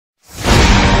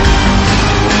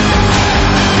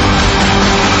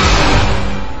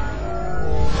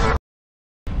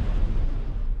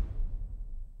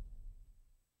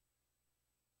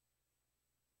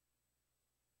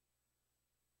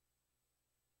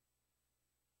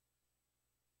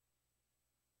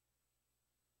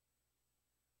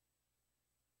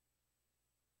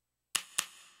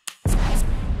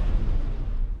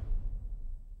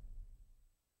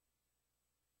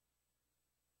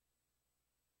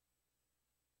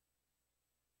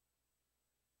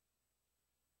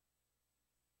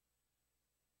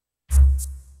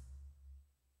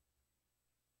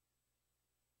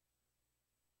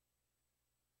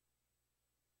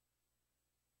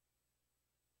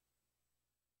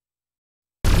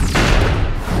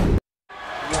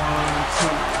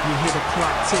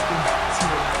You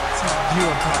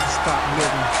about to stop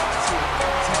living.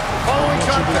 Following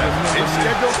contest is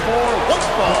scheduled for one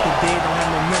fall.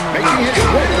 Making his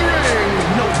way to the ring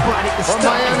from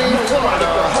Miami, Florida,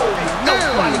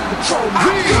 nobody control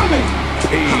me.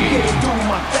 I'm here to do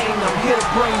my thing. I'm here to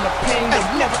bring the pain.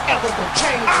 Ain't never ever gonna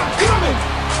change. I'm coming.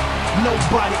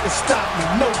 Nobody can stop me.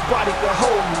 Nobody can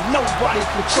hold me. Nobody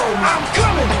control me. I'm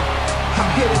coming. I'm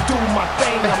here to do my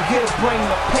thing. I'm here to bring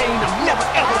the pain. I'm never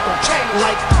ever gonna change.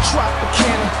 Like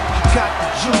Tropicana, I got the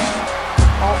juice.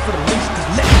 All for the least to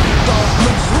let me dog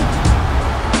loose.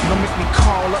 Don't make me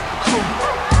call up the crew.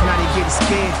 Now they get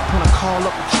scared when I call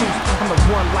up the truth. I'm the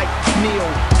one like Neo,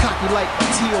 cocky like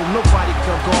Tio. Nobody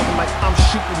can guard me like I'm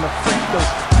shooting the free throw.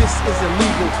 This is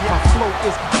illegal. My flow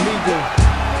is legal.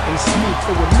 And smooth,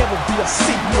 it will never be a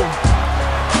sequel.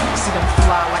 See them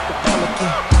fly like a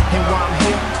pelican. And while I'm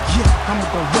here, yeah, I'm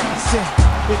gonna represent.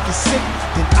 If you're sick,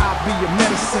 then I'll be your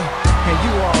medicine. And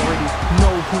you already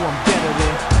know who I'm better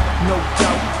than. No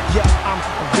doubt, yeah, I'm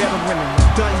a veteran and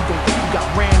I'm done. You don't think you got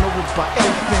ran over by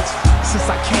elephants. Since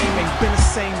I came, ain't been the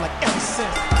same like ever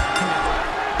since.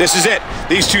 This is it.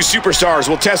 These two superstars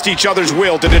will test each other's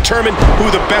will to determine who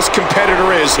the best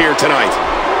competitor is here tonight.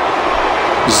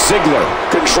 Ziggler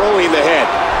controlling the head.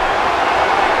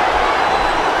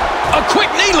 A quick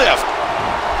knee lift.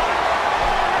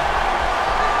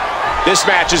 This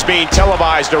match is being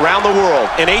televised around the world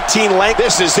in 18 length.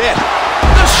 This is it.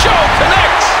 The show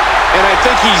connects. And I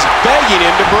think he's begging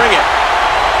him to bring it.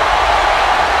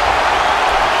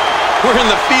 We're in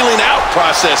the feeling out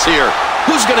process here.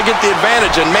 Who's going to get the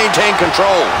advantage and maintain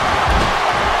control?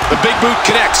 The big boot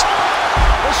connects.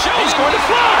 He's going to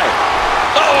fly.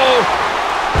 Uh-oh.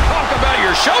 Talk about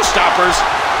your showstoppers.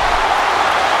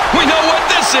 We know what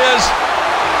this is.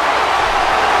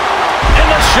 And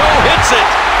the show hits it.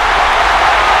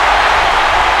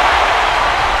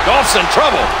 Dolph's in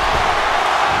trouble.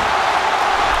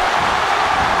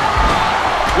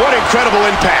 What incredible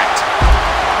impact.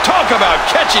 Talk about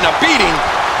catching a beating.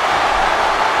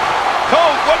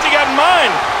 Cole, what's he got in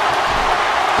mind?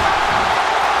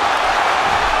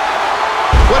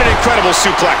 What an incredible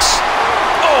suplex.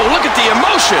 Oh, look at the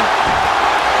emotion.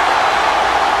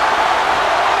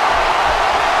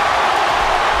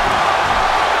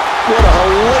 What a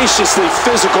hellaciously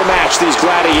physical match these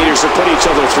gladiators have put each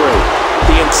other through.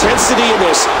 The intensity in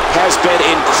this has been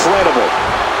incredible.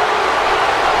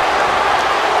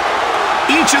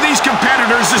 Each of these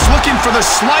competitors is looking for the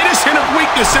slightest hint of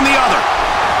weakness in the other.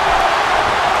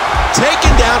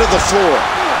 Taken down to the floor.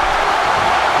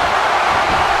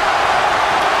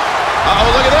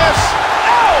 Uh-oh, look at this.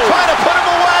 Oh! Trying to put him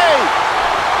away.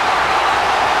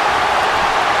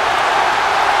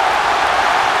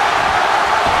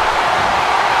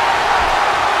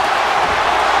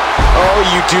 Oh,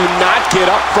 you do not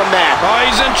get up from that. Oh,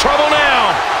 he's in trouble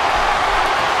now.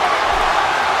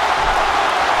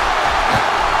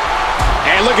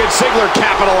 And look at Ziggler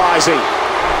capitalizing.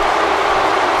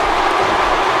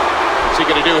 What's he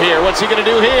going to do here? What's he going to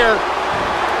do here?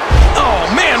 Oh,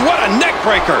 man, what a neck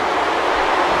breaker.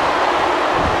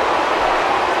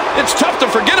 It's tough to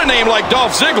forget a name like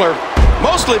Dolph Ziggler,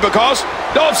 mostly because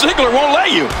Dolph Ziggler won't let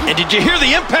you. And did you hear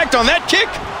the impact on that kick?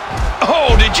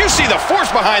 Oh, did you see the force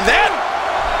behind that?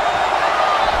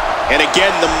 And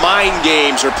again, the mind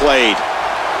games are played.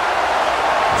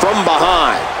 From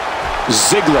behind,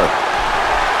 Ziggler.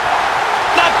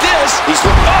 Not this. He's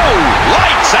looking. Oh,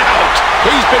 lights out.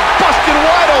 He's been busted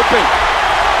wide open.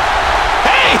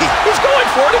 Hey, he's going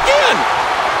for it again.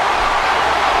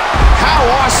 How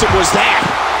awesome was that?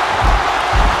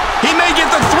 He may get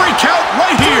the 3 count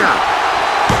right here.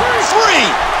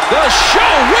 3. The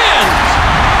show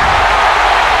wins.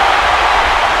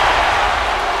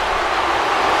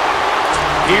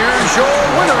 here's your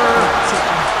winner,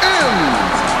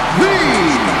 m.v.p.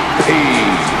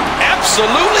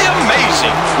 Absolutely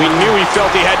amazing. We knew he felt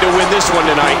he had to win this one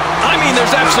tonight. I mean,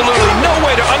 there's absolutely no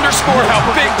way to underscore how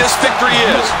big this victory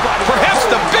is. Perhaps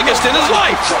the biggest in his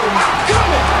life.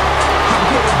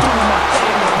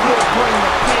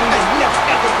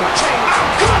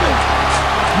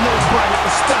 Nobody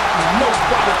can stop me,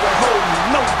 nobody can hold me,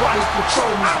 nobody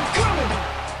control me.